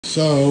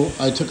So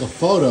I took a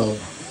photo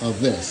of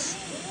this,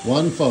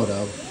 one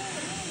photo,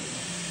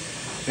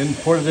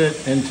 imported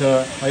it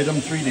into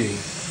Hitem3D,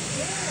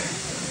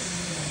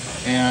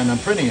 and I'm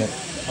printing it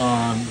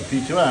on the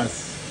P2S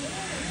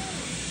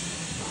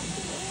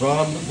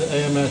from the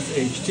AMS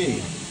HT.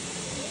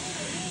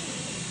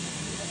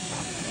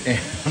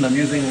 And I'm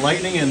using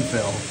lightning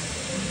infill.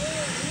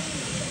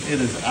 It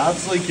is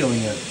absolutely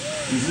killing it.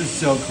 This is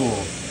so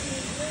cool.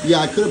 Yeah,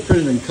 I could have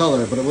printed in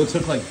color, but it would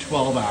have took like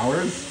 12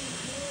 hours.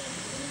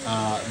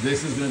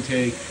 This is going to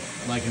take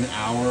like an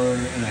hour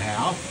and a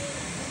half,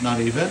 not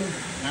even,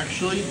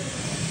 actually.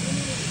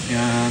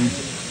 And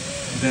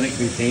then it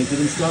can be painted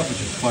and stuff,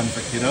 which is fun for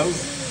kiddos.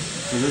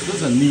 So this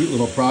is a neat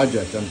little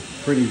project. I'm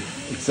pretty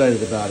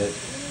excited about it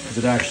because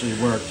it actually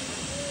worked.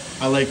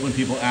 I like when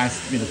people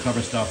ask me to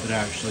cover stuff that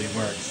actually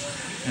works.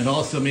 And it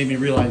also made me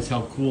realize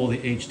how cool the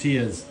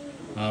HT is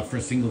for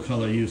single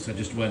color use. I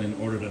just went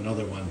and ordered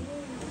another one.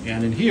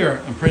 And in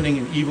here, I'm printing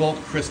an EIBOS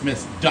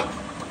Christmas duck.